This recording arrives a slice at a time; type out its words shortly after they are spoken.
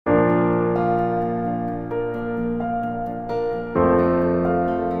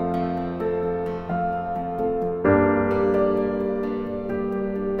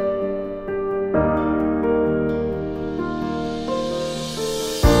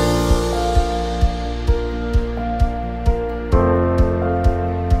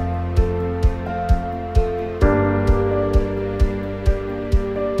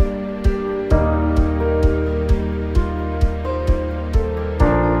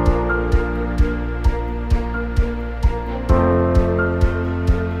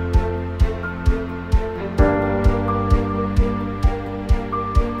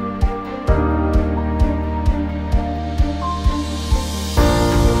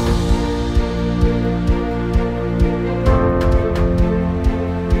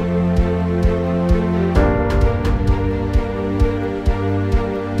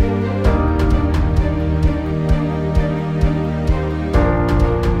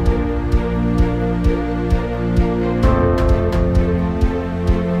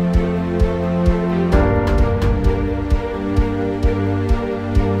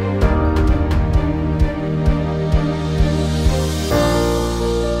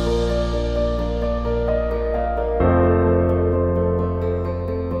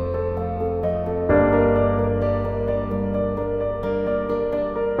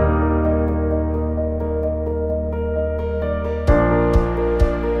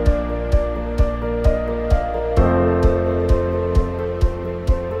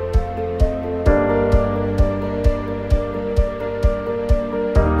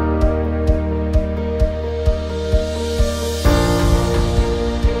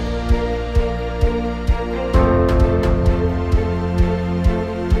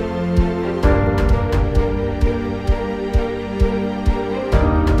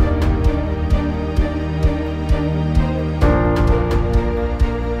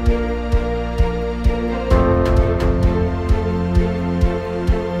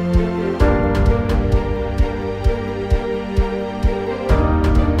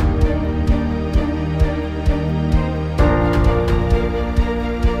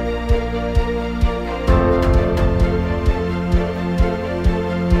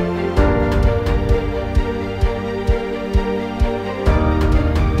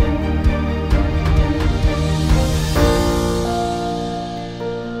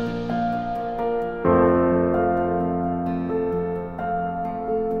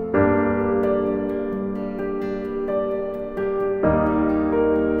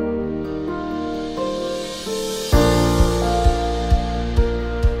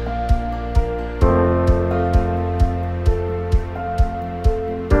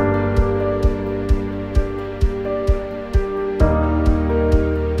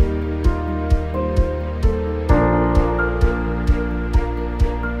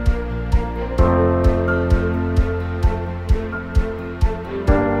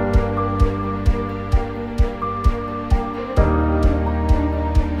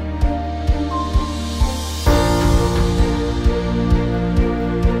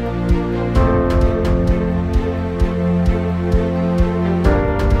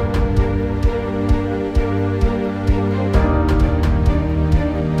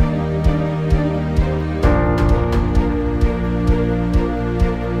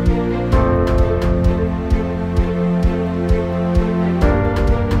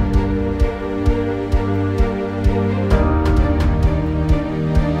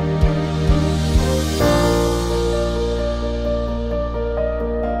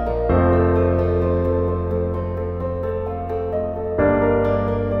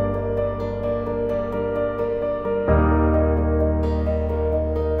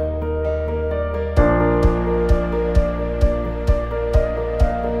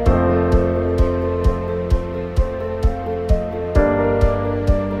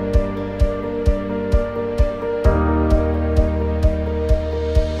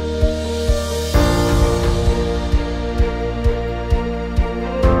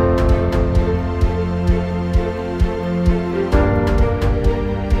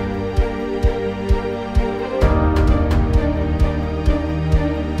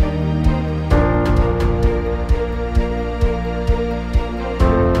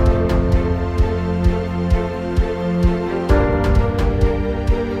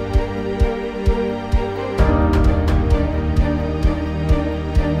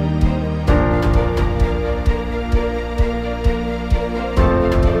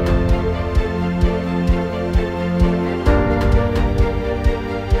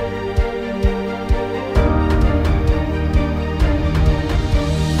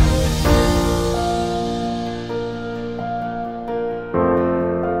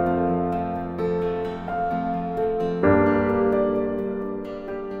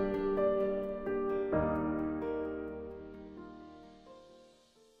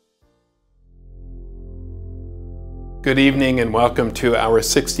Good evening and welcome to our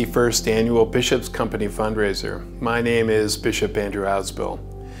 61st annual Bishop's Company fundraiser. My name is Bishop Andrew Asbill.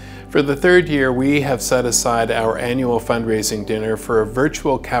 For the third year, we have set aside our annual fundraising dinner for a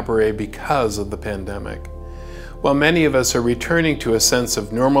virtual cabaret because of the pandemic. While many of us are returning to a sense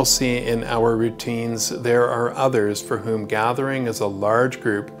of normalcy in our routines, there are others for whom gathering as a large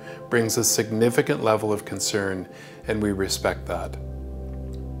group brings a significant level of concern, and we respect that.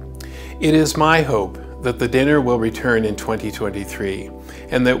 It is my hope that the dinner will return in 2023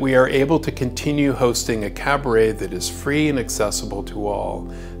 and that we are able to continue hosting a cabaret that is free and accessible to all,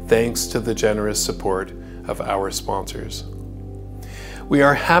 thanks to the generous support of our sponsors. We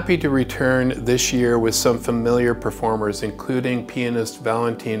are happy to return this year with some familiar performers, including pianist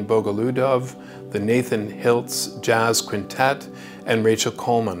Valentin Bogoludov, the Nathan Hiltz Jazz Quintet, and Rachel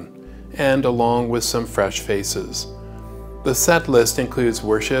Coleman, and along with some fresh faces. The set list includes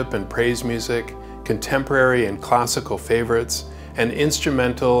worship and praise music, contemporary and classical favorites, and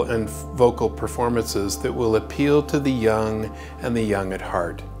instrumental and vocal performances that will appeal to the young and the young at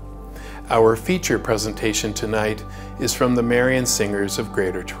heart. Our feature presentation tonight is from the Marian Singers of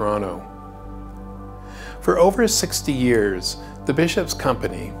Greater Toronto. For over 60 years, the Bishop's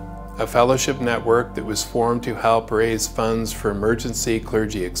Company, a fellowship network that was formed to help raise funds for emergency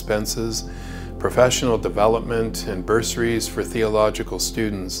clergy expenses, professional development, and bursaries for theological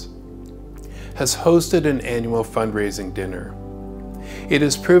students, has hosted an annual fundraising dinner. It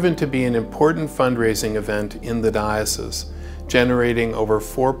has proven to be an important fundraising event in the diocese, generating over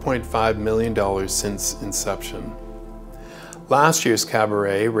 $4.5 million since inception. Last year's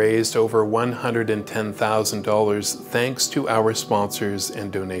cabaret raised over $110,000 thanks to our sponsors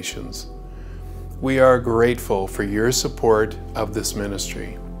and donations. We are grateful for your support of this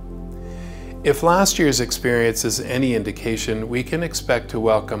ministry. If last year's experience is any indication, we can expect to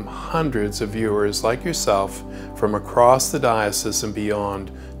welcome hundreds of viewers like yourself from across the diocese and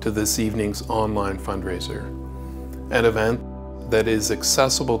beyond to this evening's online fundraiser, an event that is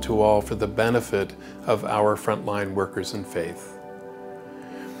accessible to all for the benefit of our frontline workers in faith.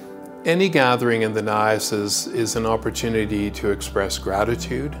 Any gathering in the diocese is an opportunity to express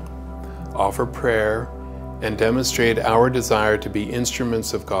gratitude, offer prayer, and demonstrate our desire to be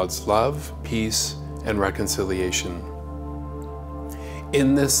instruments of God's love, peace, and reconciliation.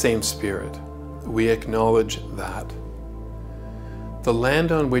 In this same spirit, we acknowledge that the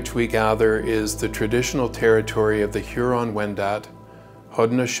land on which we gather is the traditional territory of the Huron-Wendat,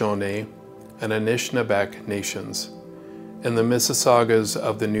 Haudenosaunee, and Anishinaabeg nations, and the Mississaugas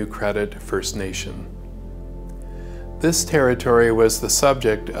of the New Credit First Nation. This territory was the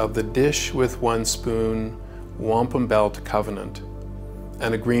subject of the Dish with One Spoon Wampum Belt Covenant,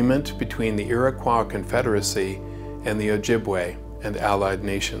 an agreement between the Iroquois Confederacy and the Ojibwe and allied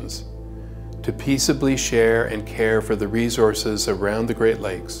nations to peaceably share and care for the resources around the Great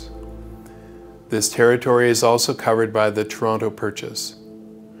Lakes. This territory is also covered by the Toronto Purchase.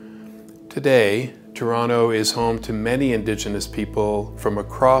 Today, Toronto is home to many Indigenous people from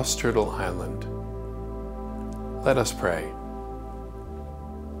across Turtle Island. Let us pray.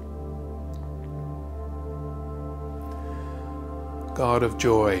 God of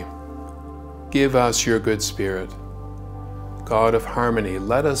joy, give us your good spirit. God of harmony,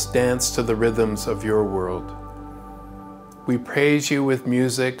 let us dance to the rhythms of your world. We praise you with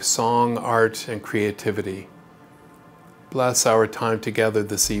music, song, art, and creativity. Bless our time together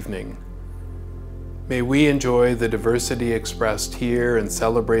this evening. May we enjoy the diversity expressed here and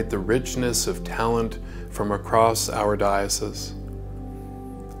celebrate the richness of talent from across our diocese.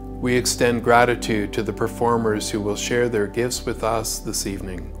 We extend gratitude to the performers who will share their gifts with us this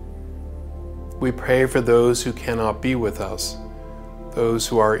evening. We pray for those who cannot be with us, those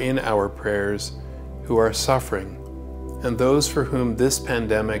who are in our prayers, who are suffering, and those for whom this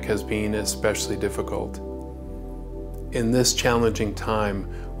pandemic has been especially difficult. In this challenging time,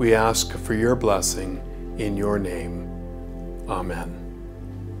 we ask for your blessing in your name. Amen.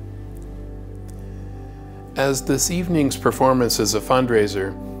 As this evening's performance is a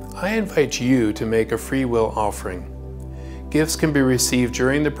fundraiser, I invite you to make a free will offering. Gifts can be received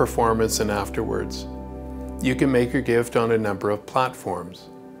during the performance and afterwards. You can make your gift on a number of platforms.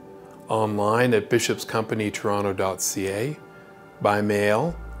 Online at bishopscompanytoronto.ca, by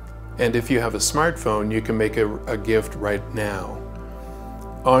mail, and if you have a smartphone, you can make a gift right now.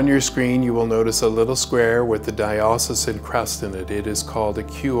 On your screen, you will notice a little square with the diocesan crest in it. It is called a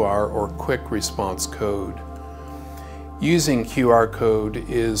QR or Quick Response Code. Using QR code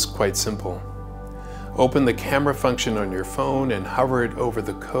is quite simple. Open the camera function on your phone and hover it over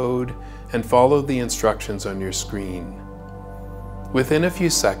the code and follow the instructions on your screen. Within a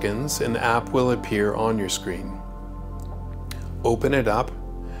few seconds, an app will appear on your screen. Open it up,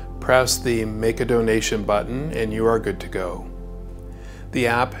 press the Make a Donation button, and you are good to go. The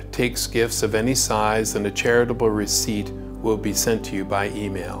app takes gifts of any size, and a charitable receipt will be sent to you by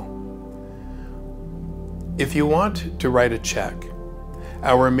email. If you want to write a check,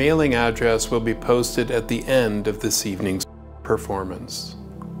 our mailing address will be posted at the end of this evening's performance.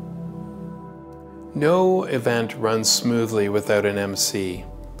 No event runs smoothly without an MC.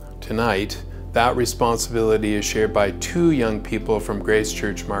 Tonight, that responsibility is shared by two young people from Grace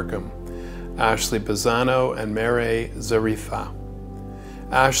Church Markham, Ashley Bazzano and Mere Zarifa.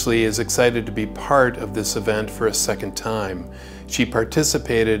 Ashley is excited to be part of this event for a second time. She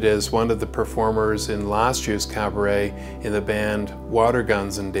participated as one of the performers in last year's Cabaret in the band Water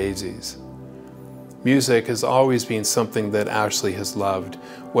Guns and Daisies. Music has always been something that Ashley has loved,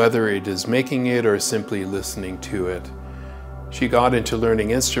 whether it is making it or simply listening to it. She got into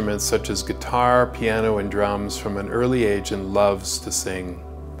learning instruments such as guitar, piano, and drums from an early age and loves to sing.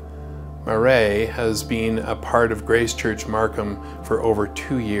 Mere has been a part of Grace Church Markham for over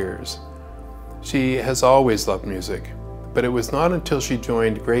 2 years. She has always loved music, but it was not until she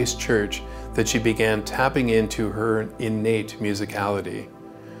joined Grace Church that she began tapping into her innate musicality.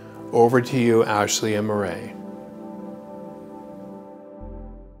 Over to you, Ashley and Mere.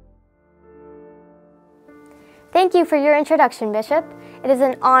 Thank you for your introduction, Bishop. It is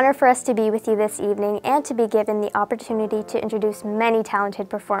an honor for us to be with you this evening and to be given the opportunity to introduce many talented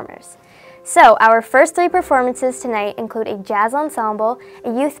performers. So, our first 3 performances tonight include a jazz ensemble, a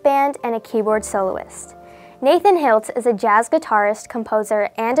youth band, and a keyboard soloist. Nathan Hiltz is a jazz guitarist, composer,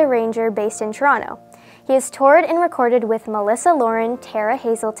 and arranger based in Toronto. He has toured and recorded with Melissa Lauren, Tara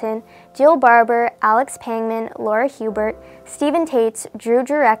Hazelton, Jill Barber, Alex Pangman, Laura Hubert, Stephen Tates, Drew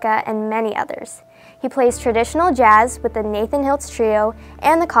Jureka, and many others. He plays traditional jazz with the Nathan Hiltz Trio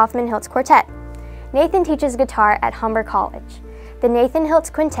and the Kaufman Hiltz Quartet. Nathan teaches guitar at Humber College. The Nathan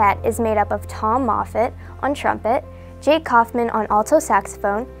Hiltz Quintet is made up of Tom Moffat on trumpet, Jake Kaufman on alto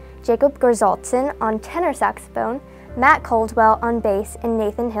saxophone, Jacob Gerzaltzen on tenor saxophone, Matt Caldwell on bass, and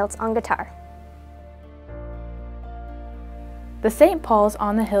Nathan Hiltz on guitar. The St. Paul's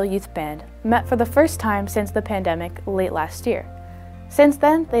on the Hill Youth Band met for the first time since the pandemic late last year. Since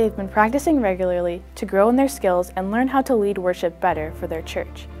then, they've been practicing regularly to grow in their skills and learn how to lead worship better for their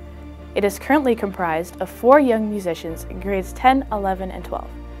church. It is currently comprised of 4 young musicians in grades 10, 11, and 12.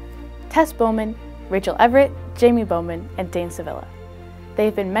 Tess Bowman, Rachel Everett, Jamie Bowman, and Dane Sevilla.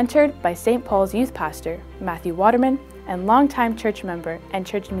 They've been mentored by St. Paul's youth pastor, Matthew Waterman, and longtime church member and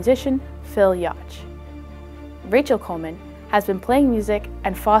church musician, Phil Yach. Rachel Coleman has been playing music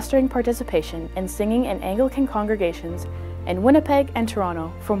and fostering participation in singing in Anglican congregations in Winnipeg and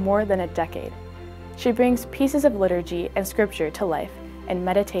Toronto for more than a decade. She brings pieces of liturgy and scripture to life in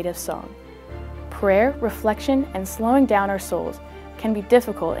meditative song. Prayer, reflection, and slowing down our souls can be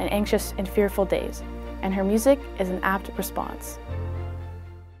difficult in anxious and fearful days, and her music is an apt response.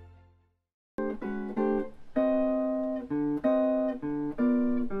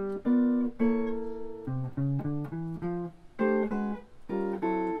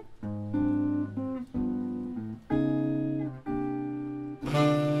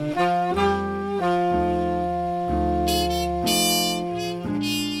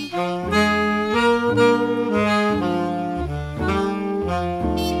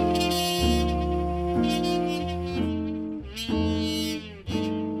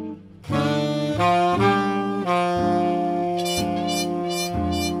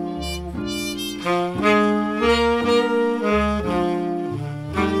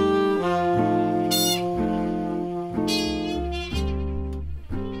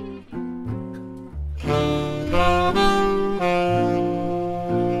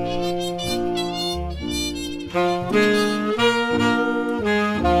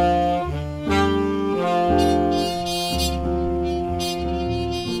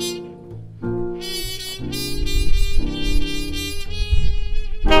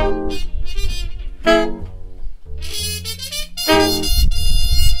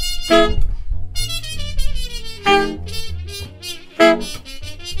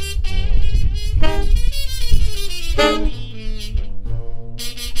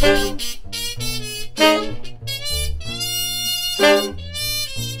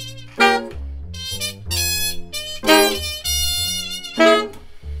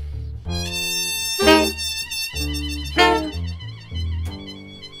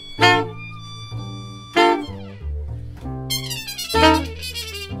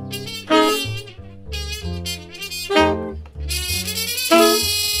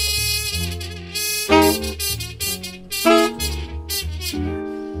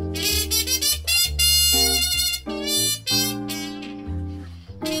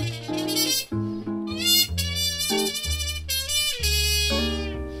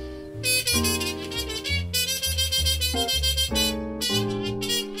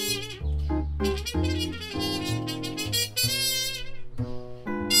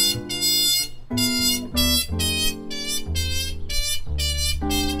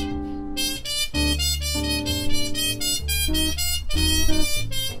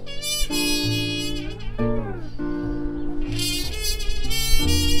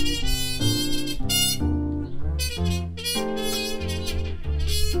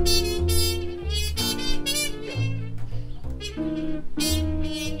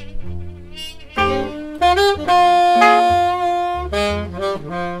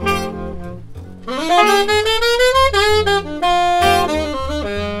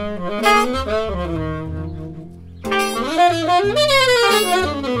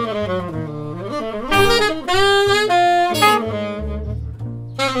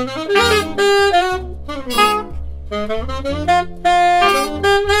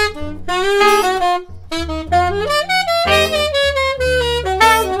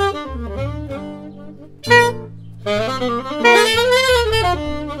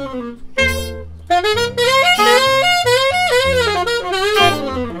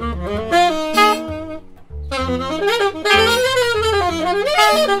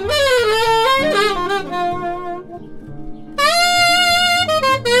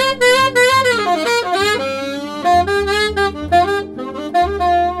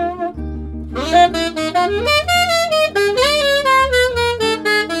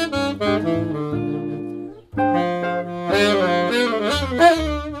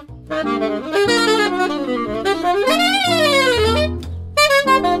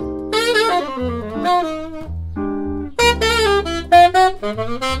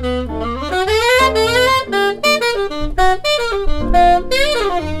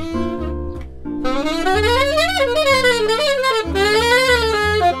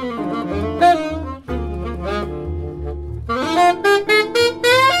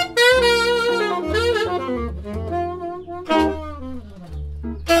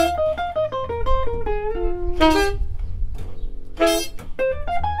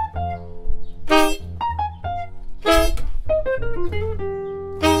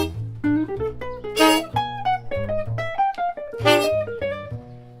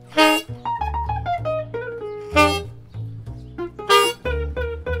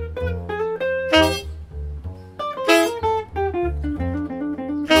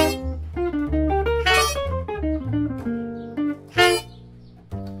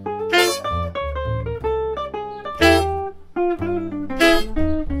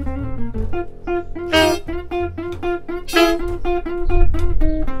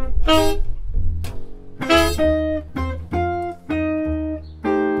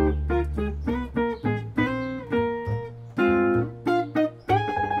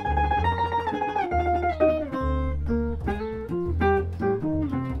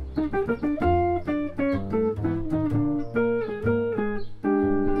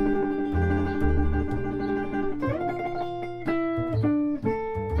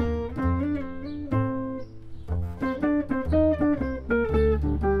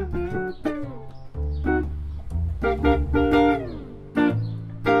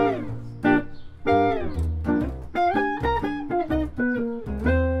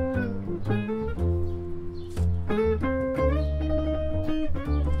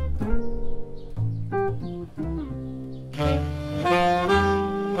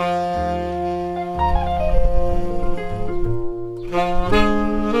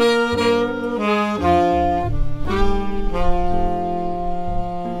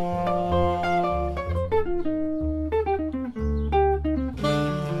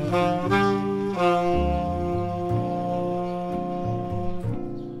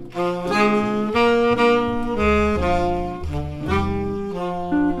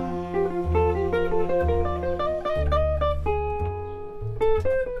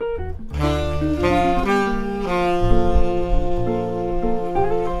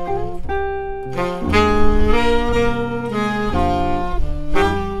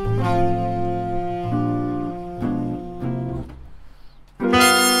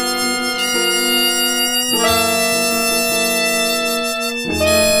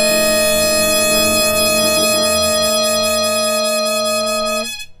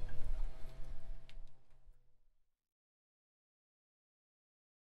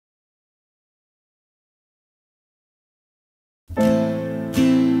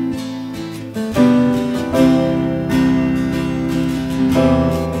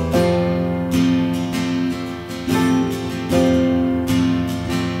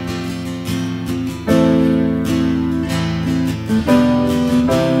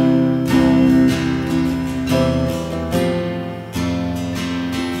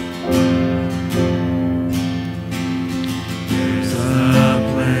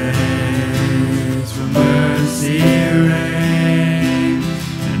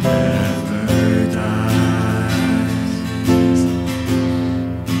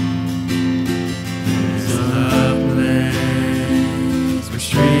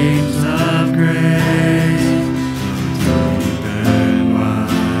 streams of grace flow deep and wide.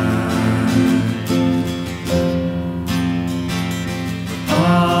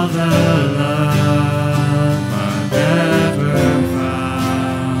 All the love I've ever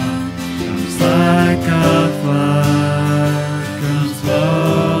found comes like a flood, comes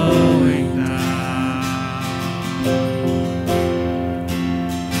flowing down.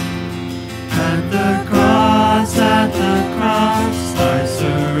 At the cross, I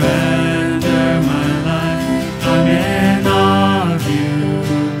surrender my life. I'm in awe of you.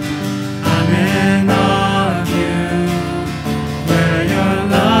 I'm in awe of you. Where your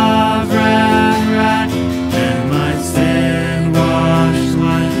love ran right and my sin washed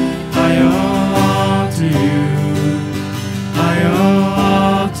white. I owe all to you. I owe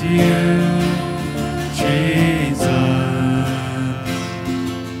all to you, Jesus.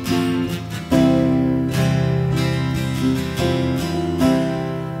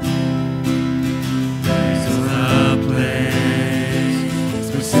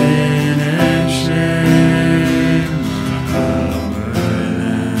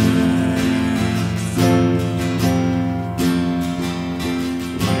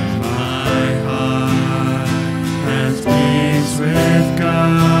 With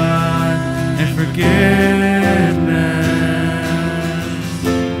God and forgiveness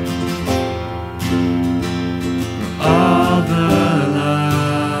for all the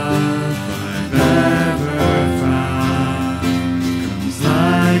love I've ever found comes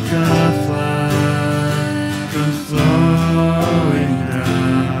like a flood, comes flowing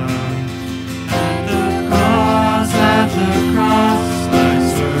down. At the cross, I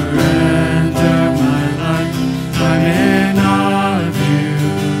surrender my life. I'm in awe of you.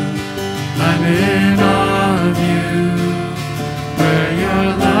 I'm in awe of you. Where your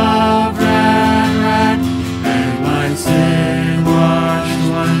love ran right and my sin washed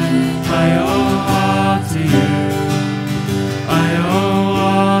white. I owe all to you. I owe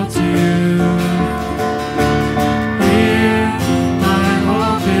all to you. Here my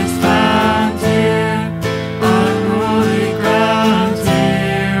hope is found, here on holy ground.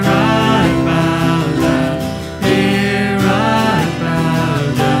 Here I bow down. Here I bow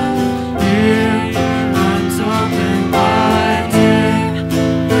down. Here arms open wide. Here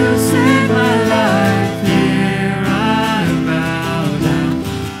you save my life. Here I bow down.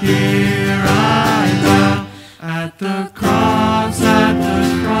 Here I bow. At the cross, I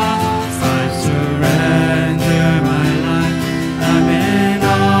surrender my life. I'm in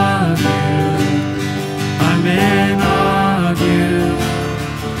awe of you. I'm in awe of you.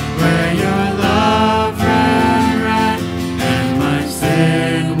 Where your love ran right and my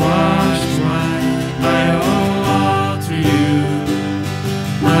sin washed white. I owe all to you.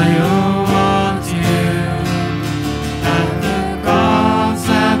 I owe all to you. At the cross,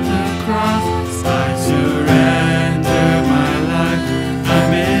 I surrender my life.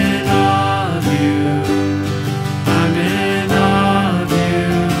 I'm in awe of you. I'm in awe of you.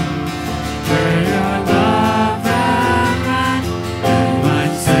 Where your love ran right and my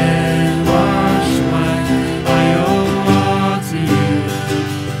sin washed white. I owe all to you.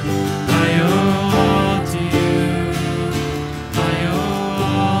 I owe all to you. I owe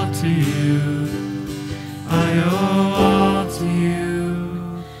all to you. I owe all to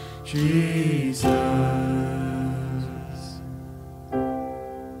you, Jesus.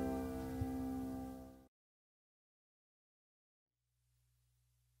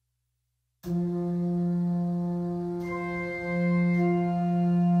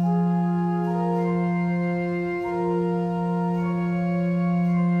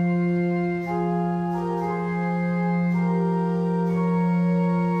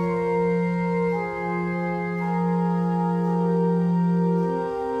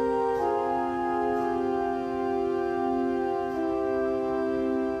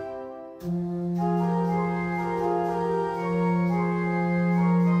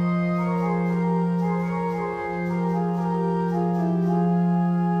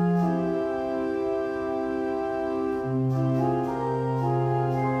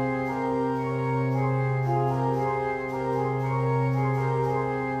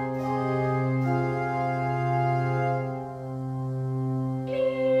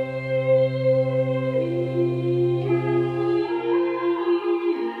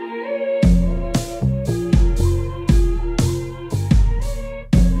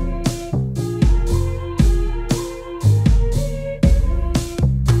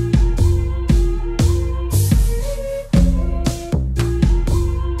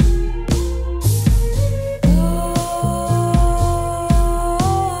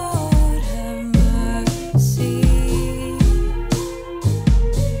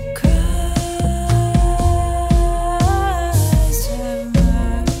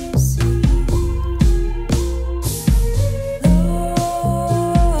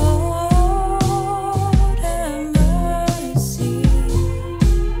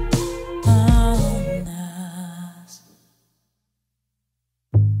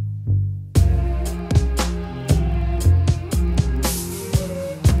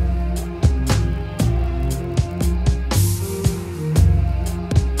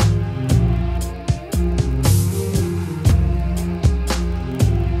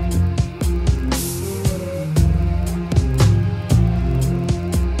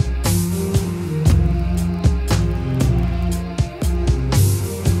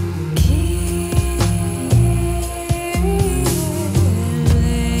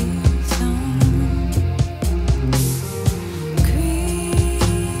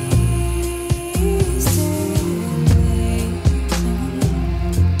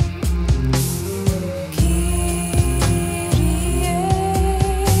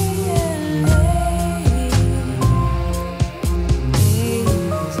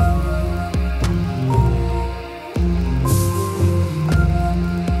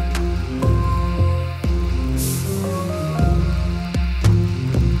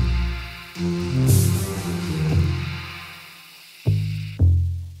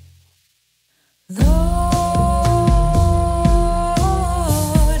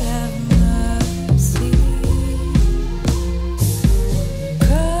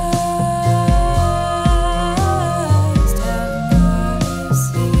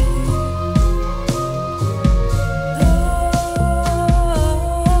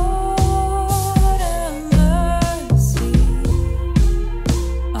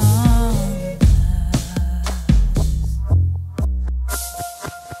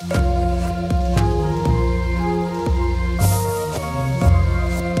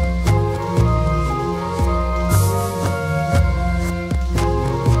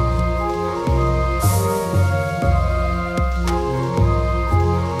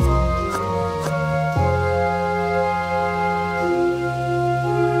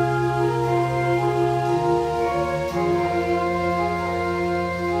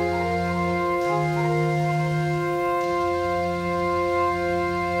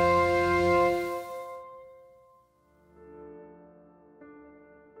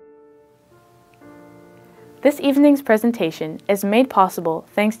 This evening's presentation is made possible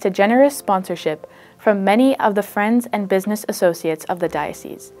thanks to generous sponsorship from many of the friends and business associates of the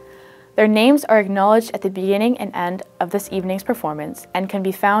diocese. Their names are acknowledged at the beginning and end of this evening's performance and can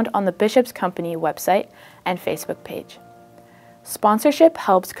be found on the Bishop's Company website and Facebook page. Sponsorship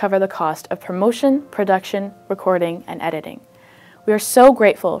helps cover the cost of promotion, production, recording, and editing. We are so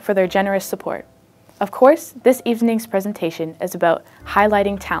grateful for their generous support. Of course, this evening's presentation is about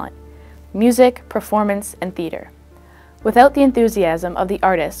highlighting talent, music, performance, and theater. Without the enthusiasm of the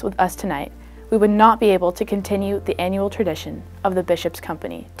artists with us tonight, we would not be able to continue the annual tradition of the Bishop's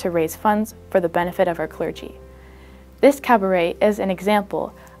Company to raise funds for the benefit of our clergy. This cabaret is an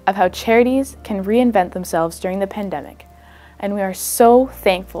example of how charities can reinvent themselves during the pandemic, and we are so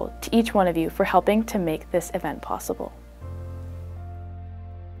thankful to each one of you for helping to make this event possible.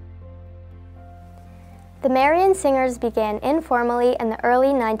 The Marian Singers began informally in the early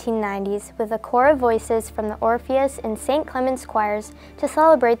 1990s with a corps of voices from the Orpheus and St. Clement's choirs to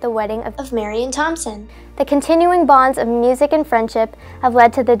celebrate the wedding of Marian Thompson. The continuing bonds of music and friendship have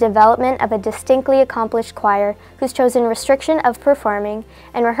led to the development of a distinctly accomplished choir whose chosen restriction of performing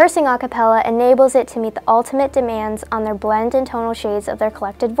and rehearsing a cappella enables it to meet the ultimate demands on their blend and tonal shades of their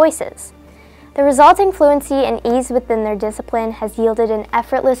collected voices. The resulting fluency and ease within their discipline has yielded an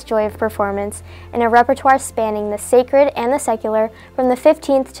effortless joy of performance in a repertoire spanning the sacred and the secular from the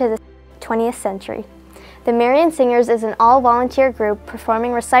 15th to the 20th century. The Marian Singers is an all-volunteer group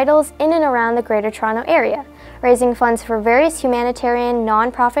performing recitals in and around the Greater Toronto area, raising funds for various humanitarian,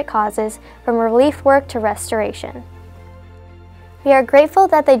 non-profit causes from relief work to restoration. We are grateful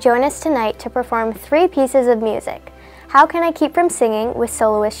that they join us tonight to perform 3 pieces of music: How Can I Keep From Singing with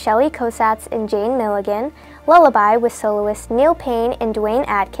soloist Shelley Kosatz and Jane Milligan, Lullaby with soloists Neil Payne and Dwayne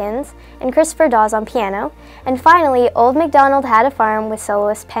Atkins, and Christopher Dawes on piano, and finally Old MacDonald Had a Farm with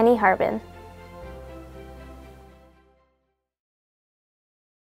soloist Penny Harbin.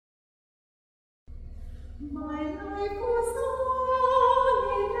 My life goes on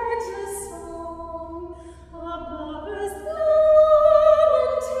in endless song, above us lamentations.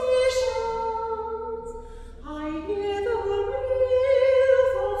 I hear the river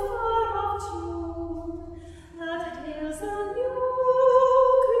far off tune that hails a new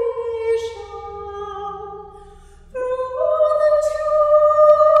creation. Through all the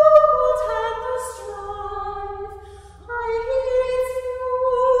tumult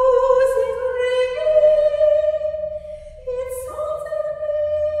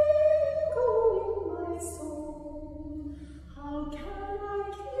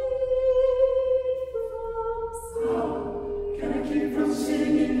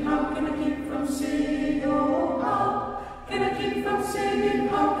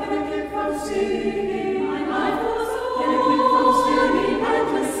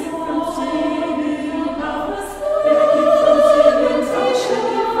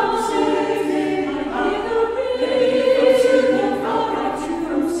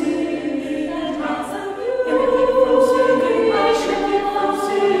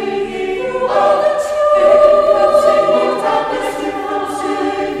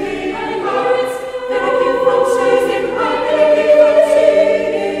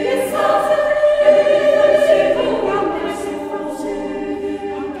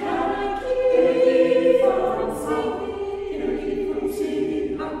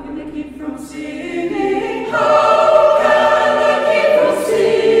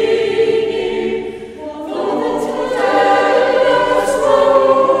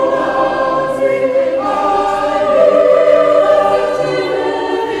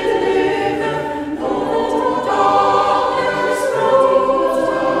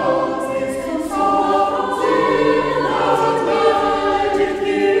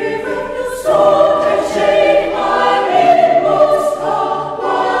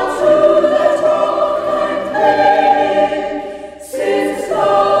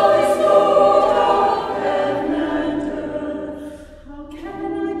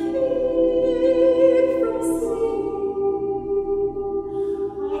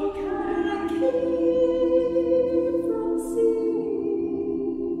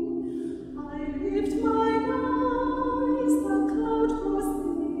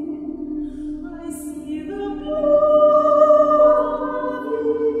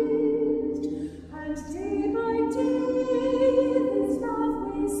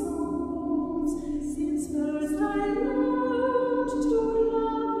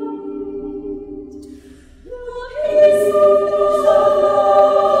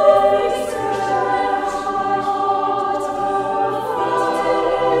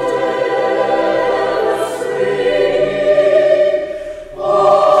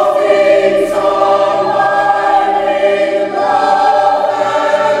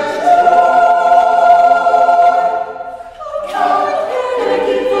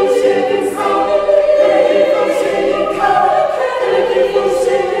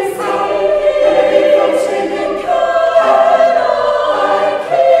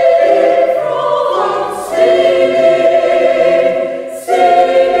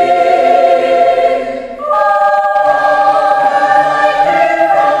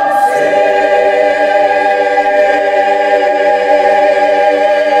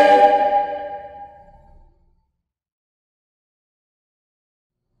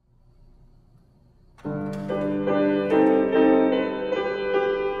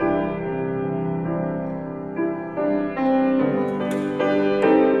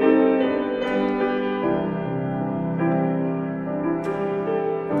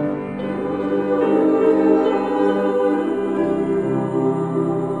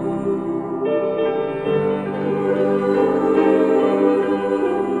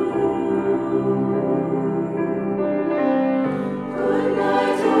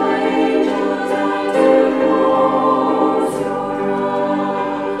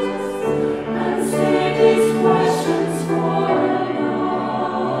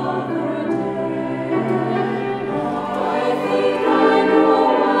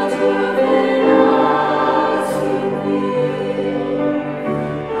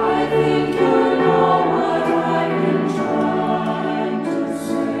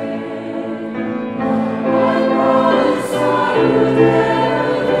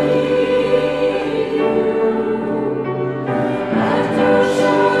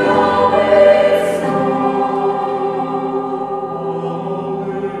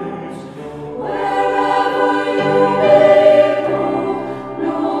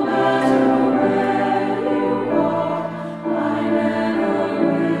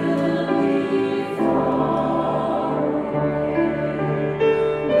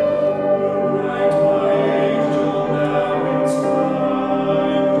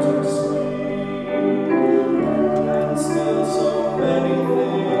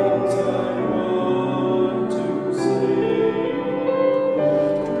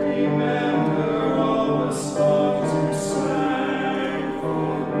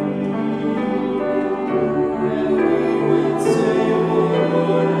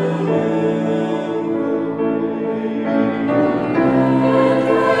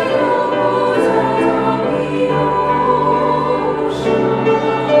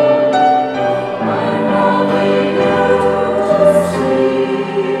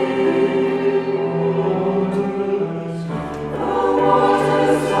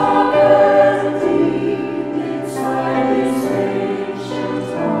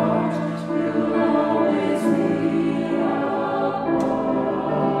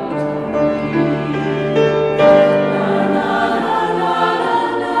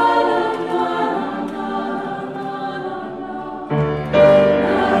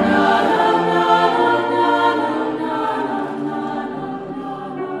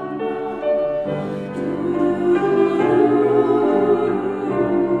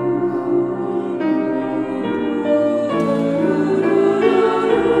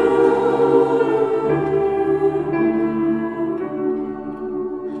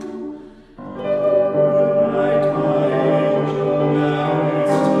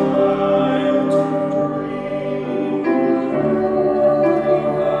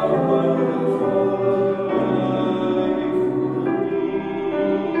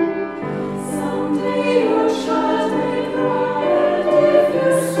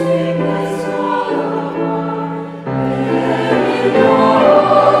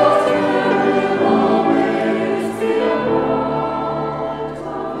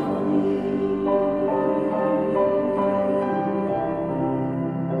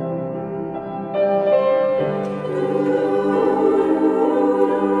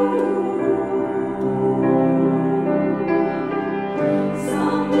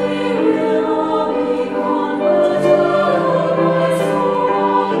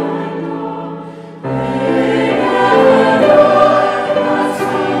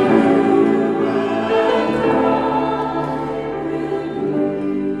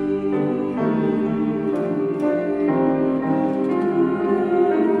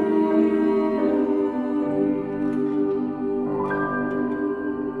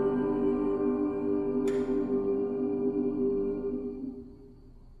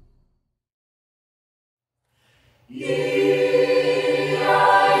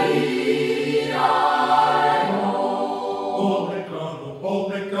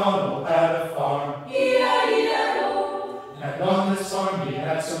Old MacDonald had a farm. E-I-E-I-O. And on this farm he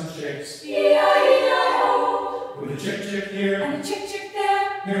had some chicks. E-I-E-I-O. With a chick here. And a chick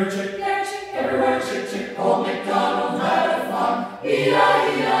there. Here a chick. There a chick. Everywhere a chick. Old MacDonald had a farm.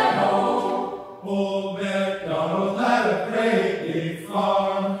 E-I-E-I-O. Old MacDonald had a great big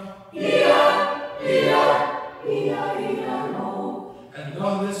farm. E-I-E-I-E-I-E-I-O. And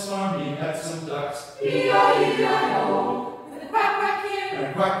on this farm he had some ducks. E-I-E-I-O. And a quack quack here. And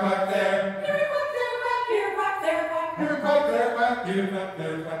a quack quack there. Here a quack there, quack. Here a quack there, quack. Here a quack there, quack. Here a quack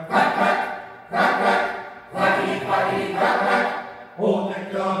there, quack. Quack quack. Quack quack. Quackity quackity quack quack. Old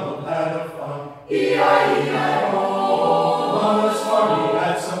MacDonald had a farm. E-I-E-I-O. On this farm he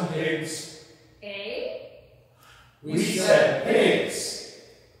had some pigs. We said pigs.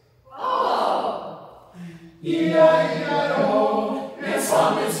 Oh. E-I-E-I-O. This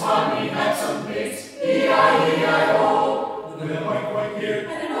farm he had some pigs. E-I-E-I-O. And an oink oink here.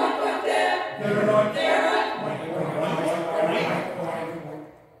 And an oink oink there. And an oink there. Oink oink oink.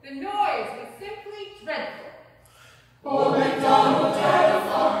 The noise was simply dreadful. Old MacDonald had a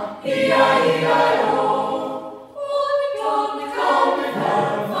farm. E-I-E-I-O. Old MacDonald had a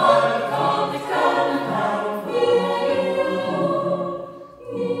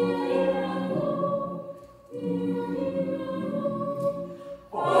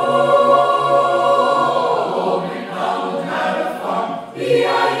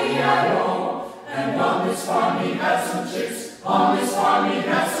On this farm he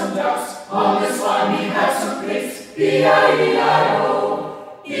had some ducks. On this farm he had some pigs.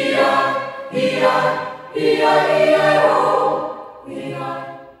 E-I-E-I-O. E-I-E-I-E-I-E-I-O.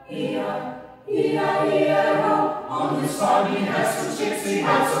 E-I-E-I-E-I-E-I-O. On this farm he had some chicks. He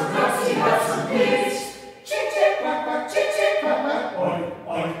had some ducks. He had some pigs. Chick chick quack quack. Chick chick quack quack. Oink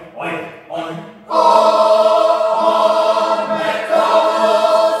oink oink oink. On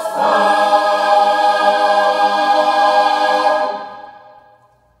MacDonald's farm.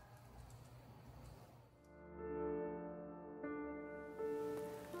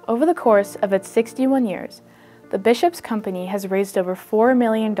 Over the course of its 61 years, the Bishop's Company has raised over $4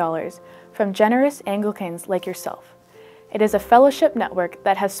 million from generous Anglicans like yourself. It is a fellowship network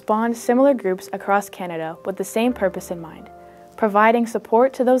that has spawned similar groups across Canada with the same purpose in mind, providing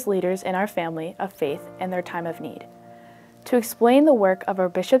support to those leaders in our family of faith in their time of need. To explain the work of our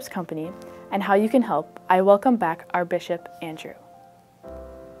Bishop's Company and how you can help, I welcome back our Bishop, Andrew.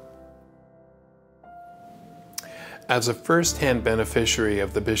 As a first-hand beneficiary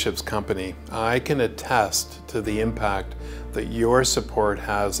of the Bishop's Company, I can attest to the impact that your support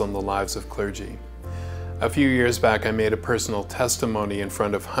has on the lives of clergy. A few years back, I made a personal testimony in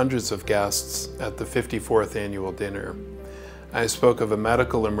front of hundreds of guests at the 54th annual dinner. I spoke of a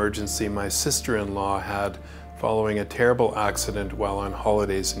medical emergency my sister-in-law had following a terrible accident while on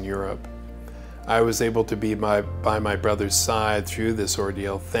holidays in Europe. I was able to be by my brother's side through this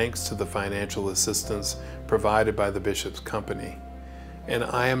ordeal thanks to the financial assistance provided by the Bishop's Company. And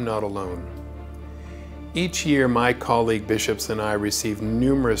I am not alone. Each year, my colleague bishops and I receive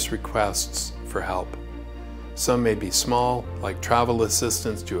numerous requests for help. Some may be small, like travel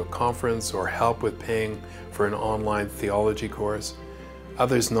assistance to a conference or help with paying for an online theology course.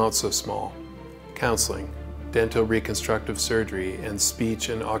 Others not so small: counseling, dental reconstructive surgery, and speech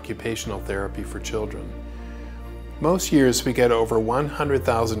and occupational therapy for children. Most years we get over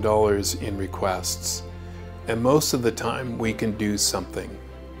 $100,000 in requests, and most of the time we can do something.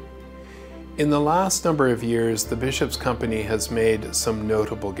 In the last number of years, the Bishop's Company has made some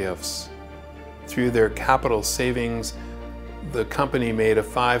notable gifts. Through their capital savings, the company made a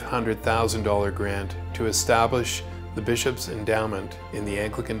 $500,000 grant to establish the Bishop's Endowment in the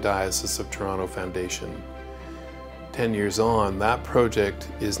Anglican Diocese of Toronto Foundation. 10 years on, that project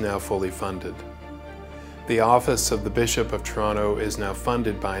is now fully funded. The Office of the Bishop of Toronto is now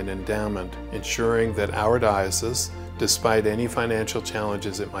funded by an endowment, ensuring that our diocese, despite any financial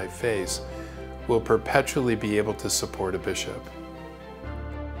challenges it might face, will perpetually be able to support a bishop.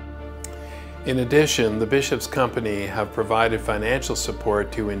 In addition, the Bishop's Company have provided financial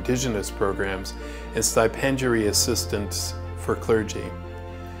support to Indigenous programs and stipendiary assistance for clergy.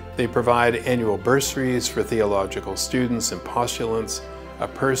 They provide annual bursaries for theological students and postulants, a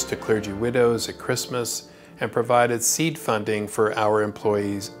purse to clergy widows at Christmas, and provided seed funding for our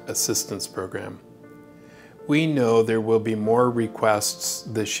Employees Assistance Program. We know there will be more requests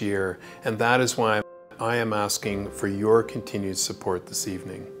this year, and that is why I am asking for your continued support this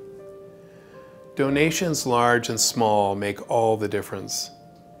evening. Donations large and small make all the difference.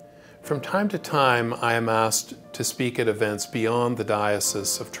 From time to time, I am asked to speak at events beyond the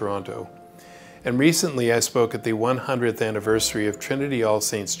Diocese of Toronto. And recently I spoke at the 100th anniversary of Trinity All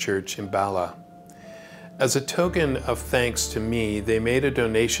Saints Church in Bala. As a token of thanks to me, they made a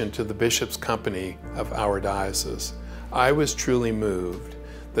donation to the Bishop's Company of our diocese. I was truly moved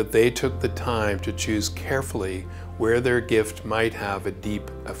that they took the time to choose carefully where their gift might have a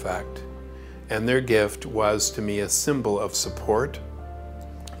deep effect. And their gift was to me a symbol of support,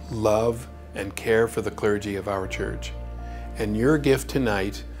 love, and care for the clergy of our church. And your gift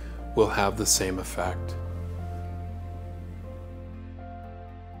tonight will have the same effect.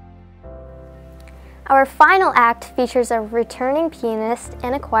 Our final act features a returning pianist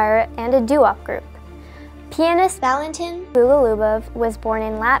and a choir and a doo-wop group. Pianist Valentin Bugolubov was born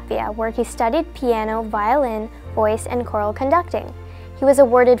in Latvia, where he studied piano, violin, voice, and choral conducting. He was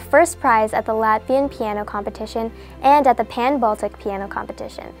awarded first prize at the Latvian piano competition and at the Pan-Baltic piano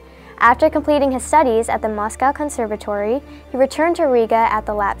competition. After completing his studies at the Moscow Conservatory, he returned to Riga at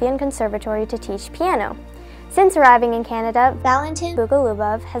the Latvian Conservatory to teach piano. Since arriving in Canada, Valentin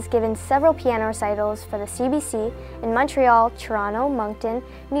Bugolubov has given several piano recitals for the CBC in Montreal, Toronto, Moncton,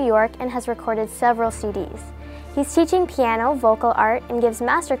 New York, and has recorded several CDs. He's teaching piano, vocal art, and gives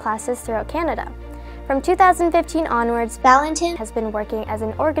master classes throughout Canada. From 2015 onwards, Valentin has been working as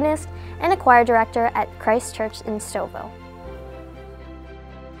an organist and a choir director at Christ Church in Stouffville.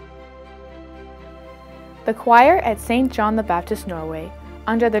 The choir at St. John the Baptist Norway,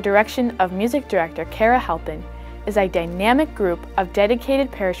 under the direction of music director Kara Halpin, is a dynamic group of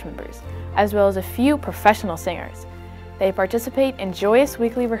dedicated parish members, as well as a few professional singers. They participate in joyous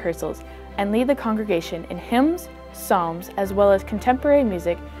weekly rehearsals and lead the congregation in hymns, psalms, as well as contemporary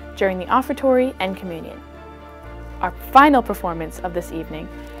music during the offertory and communion. Our final performance of this evening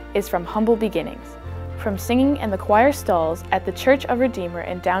is from Humble Beginnings. From singing in the choir stalls at the Church of Redeemer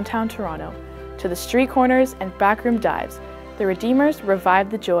in downtown Toronto to the street corners and backroom dives, the Redeemers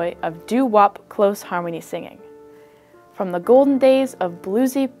revived the joy of doo-wop close harmony singing. From the golden days of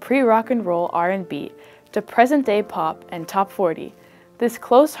bluesy pre-rock and roll R&B to present-day pop and top 40, this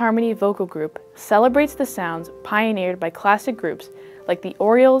close harmony vocal group celebrates the sounds pioneered by classic groups like the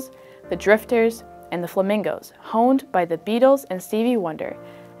Orioles, the Drifters, and the Flamingos, honed by the Beatles and Stevie Wonder,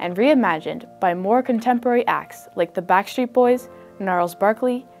 and reimagined by more contemporary acts like the Backstreet Boys, Gnarls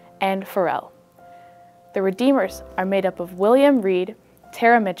Barkley, and Pharrell. The Redeemers are made up of William Reed,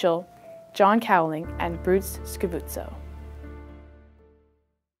 Tara Mitchell, John Cowling, and Bruce Scavuzzo.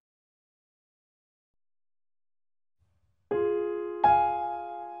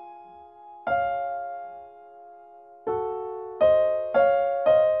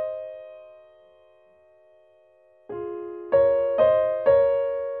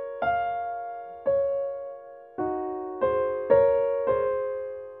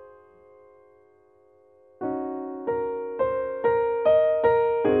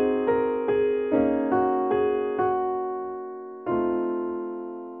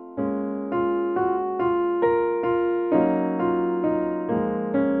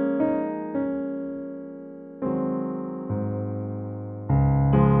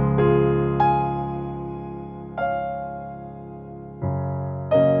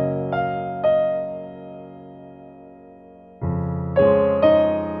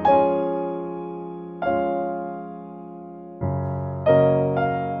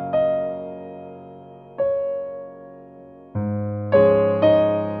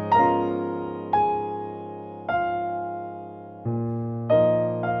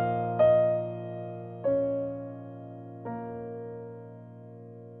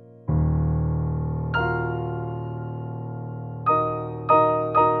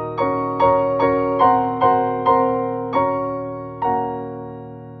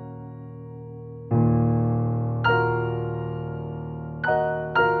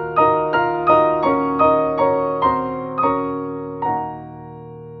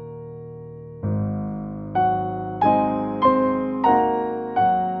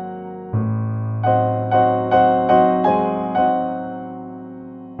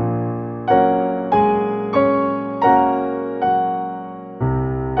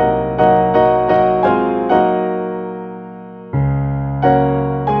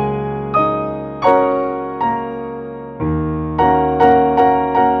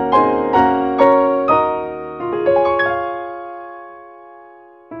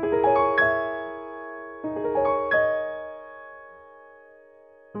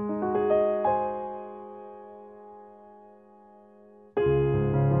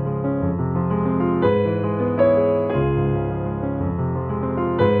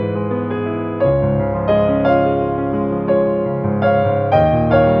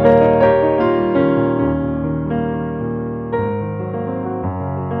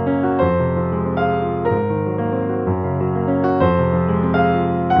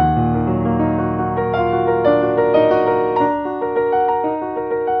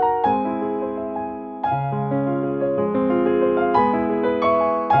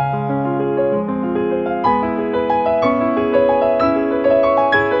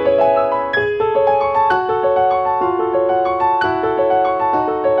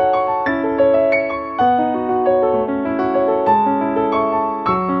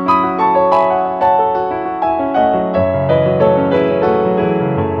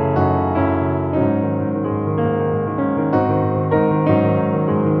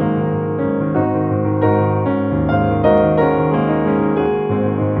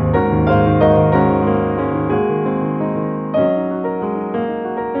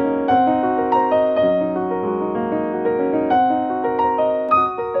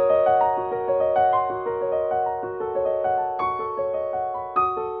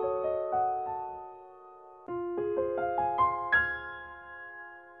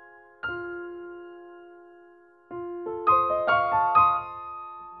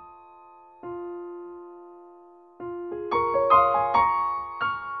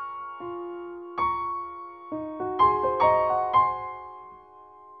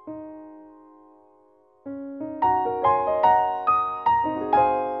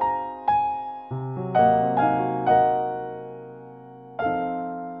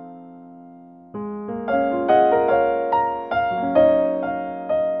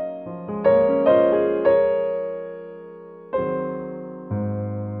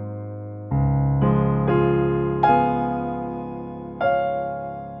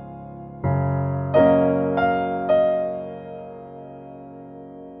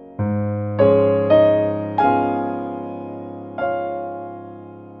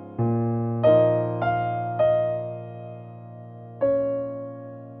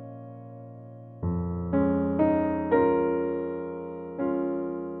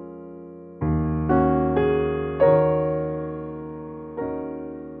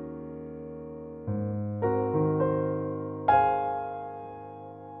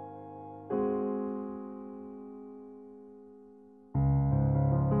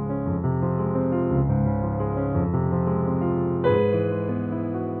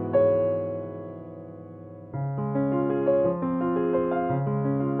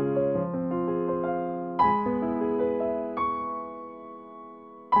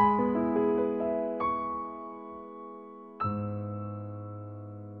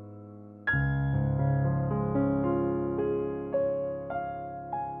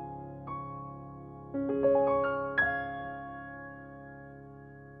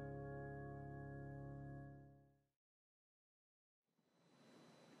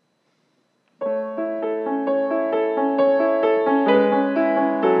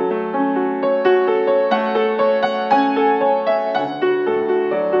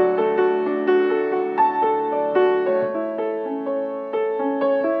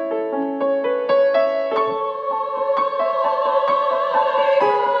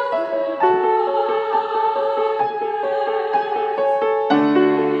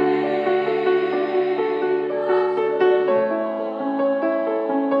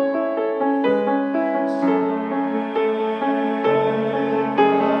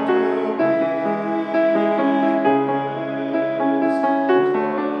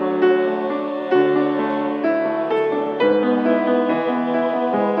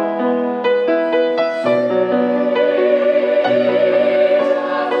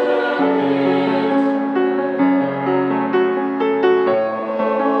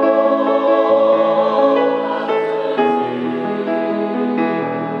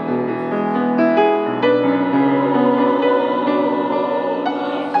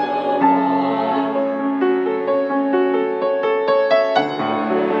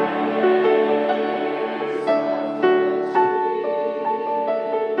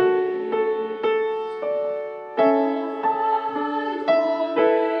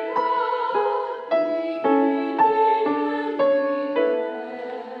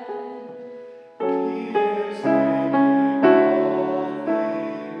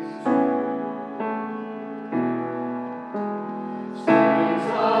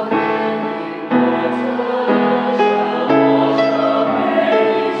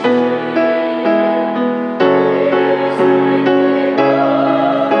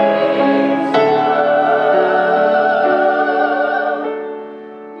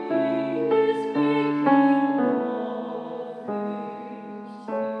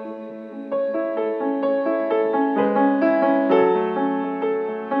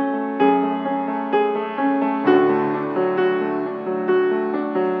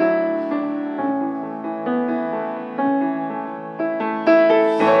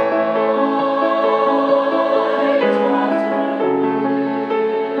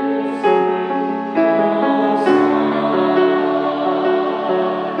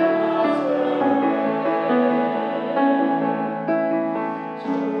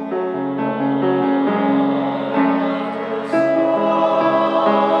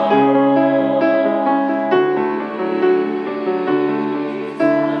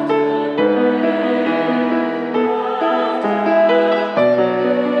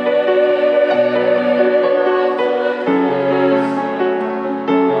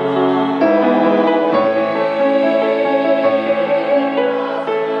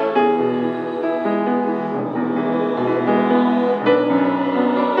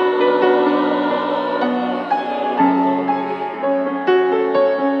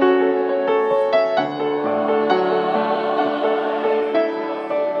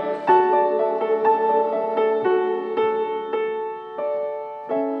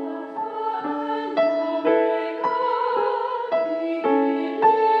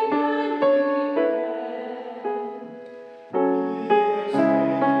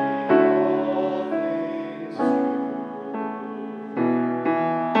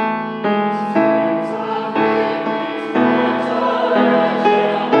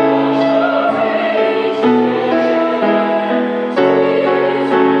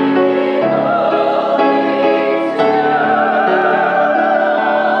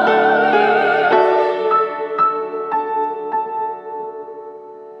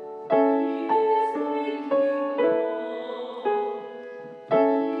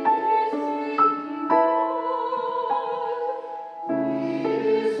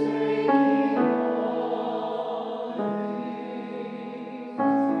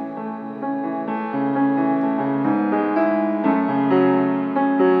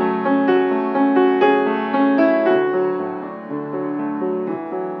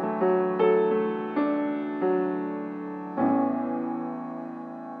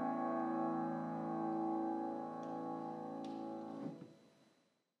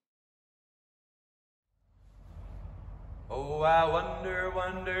 Oh, I wonder,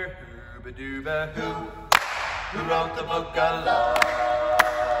 wonder, who wrote the book of love?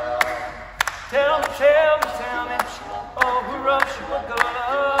 Tell me, oh, who wrote the book of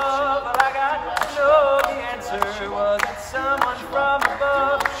love? Well, I got to know the answer. Was it someone from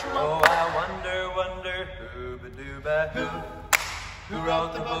above? Oh, I wonder, who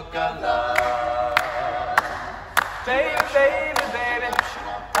wrote the book of love? Baby, baby, baby,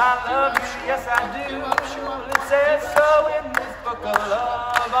 I love you, yes I do. It says so in this book of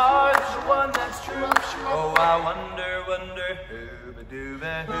love. Ours is the one that's true. Oh, I wonder,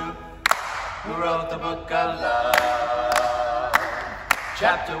 who wrote the book of love?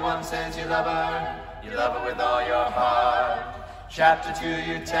 Chapter 1 says you love her with all your heart. Chapter 2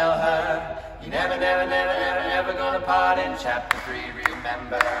 you tell her you never gonna part. In chapter 3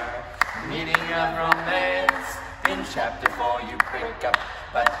 remember meeting of romance. In chapter 4 you break up,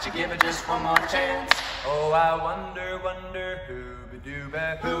 but you give it just one more chance. Oh, I wonder,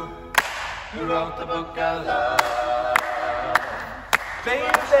 who wrote the book of love?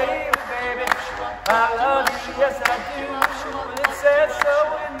 Baby, baby, baby, I love you, yes I do. It says so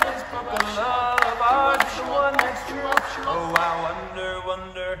in this book of love. Ours is the one that's true. Oh, I wonder,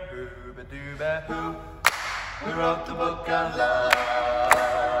 who wrote the book of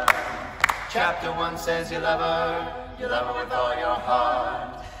love? Chapter 1 says you love her with all your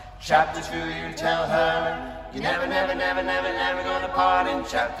heart. Chapter 2 you tell her you never gonna part. In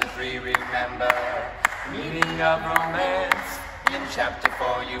chapter 3 remember meaning of romance. In chapter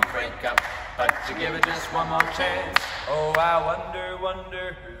 4 you break up, but you give it just one more chance. Oh, I wonder,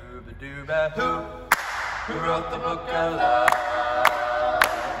 who wrote the book of love?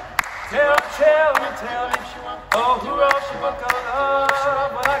 Tell me, oh, who wrote the book of love?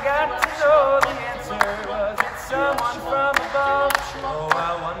 Well, I got to know the answer. Was it someone from above? Oh, I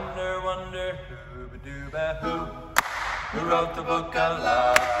wonder, who wrote the book of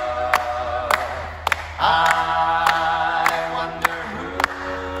love? I wonder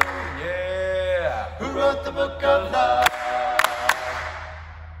who wrote the book of love?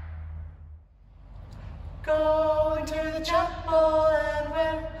 Going to the chapel and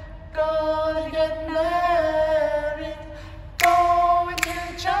we're gonna get married. Going to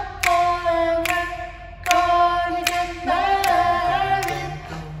the chapel and we're gonna get married.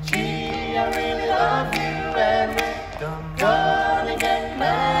 Gee, I really love you and we're gonna get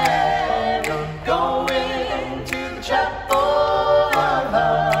married. Going to the chapel of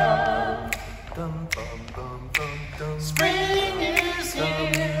love. Spring is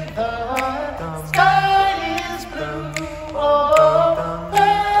here, the sky is blue. Oh,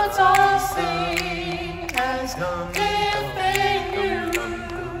 birds all sing as if they knew.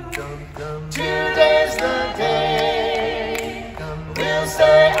 Today's the day we'll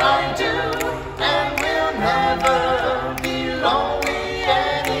say I do, and we'll never be lonely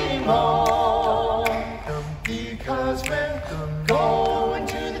anymore. Because we're going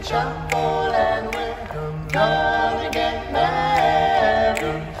to the chapel and we're gonna get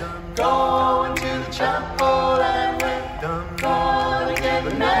married. Going to the chapel and we're gonna get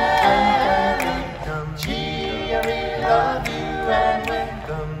married. Gee, I really love you and we're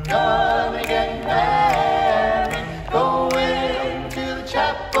gonna get married. Going to the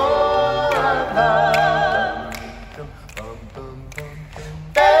chapel of love.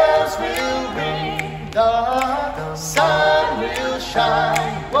 Bells will ring, the sun will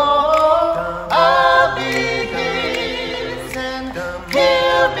shine. Whoa, I'll be his and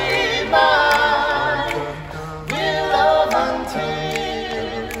he'll be mine. We'll love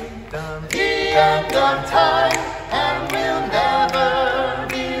until the end of time, and we'll never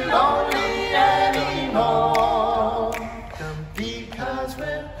be lonely anymore. Because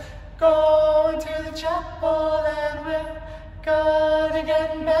we're going to the chapel and we're gonna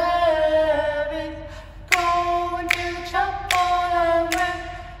get married. Going to the chapel and we're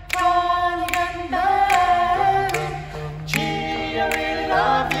gonna get married. Gee, I really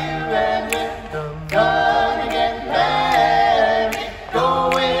love you and we're gonna get married.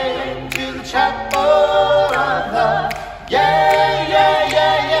 Going to the chapel of love. Yeah, yeah,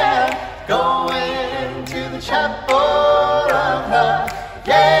 yeah, yeah. Going to the chapel of love.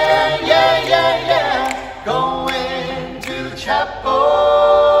 Yeah, yeah, yeah, yeah. Going to the chapel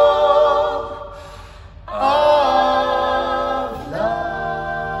of love.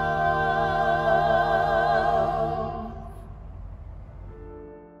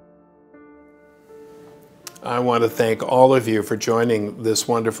 I want to thank all of you for joining this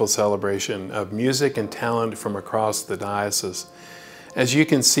wonderful celebration of music and talent from across the diocese. As you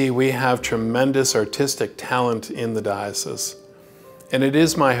can see, we have tremendous artistic talent in the diocese. And it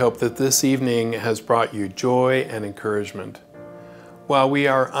is my hope that this evening has brought you joy and encouragement. While we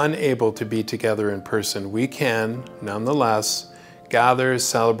are unable to be together in person, we can, nonetheless, gather,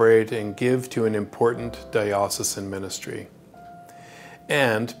 celebrate, and give to an important diocesan ministry.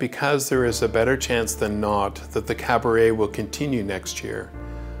 And because there is a better chance than not that the Cabaret will continue next year,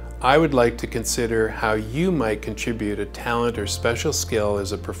 I would like to consider how you might contribute a talent or special skill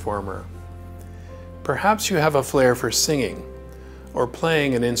as a performer. Perhaps you have a flair for singing or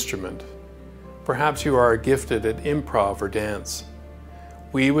playing an instrument. Perhaps you are gifted at improv or dance.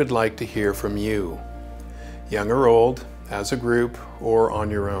 We would like to hear from you. Young or old, as a group, or on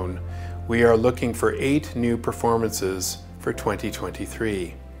your own, we are looking for 8 new performances for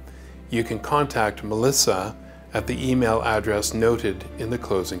 2023. You can contact Melissa at the email address noted in the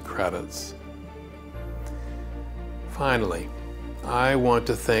closing credits. Finally, I want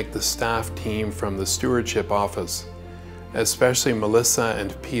to thank the staff team from the Stewardship Office, especially Melissa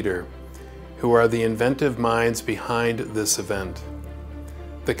and Peter, who are the inventive minds behind this event.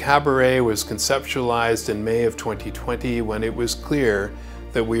 The Cabaret was conceptualized in May of 2020 when it was clear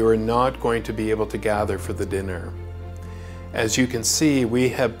that we were not going to be able to gather for the dinner. As you can see, we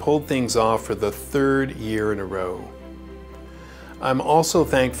have pulled things off for the 3rd year in a row. I'm also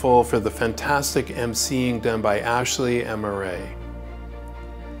thankful for the fantastic emceeing done by Ashley and Murray.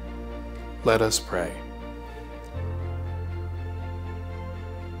 Let us pray.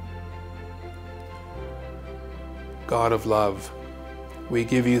 God of love, we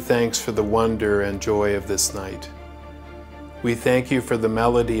give you thanks for the wonder and joy of this night. We thank you for the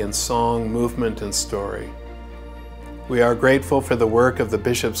melody and song, movement and story. We are grateful for the work of the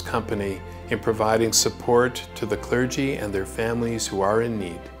Bishop's Company in providing support to the clergy and their families who are in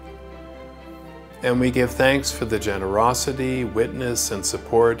need. And we give thanks for the generosity, witness, and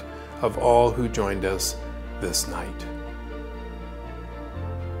support of all who joined us this night.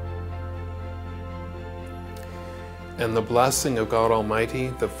 And the blessing of God Almighty,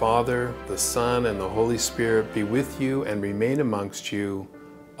 the Father, the Son, and the Holy Spirit be with you and remain amongst you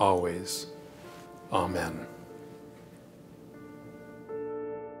always. Amen.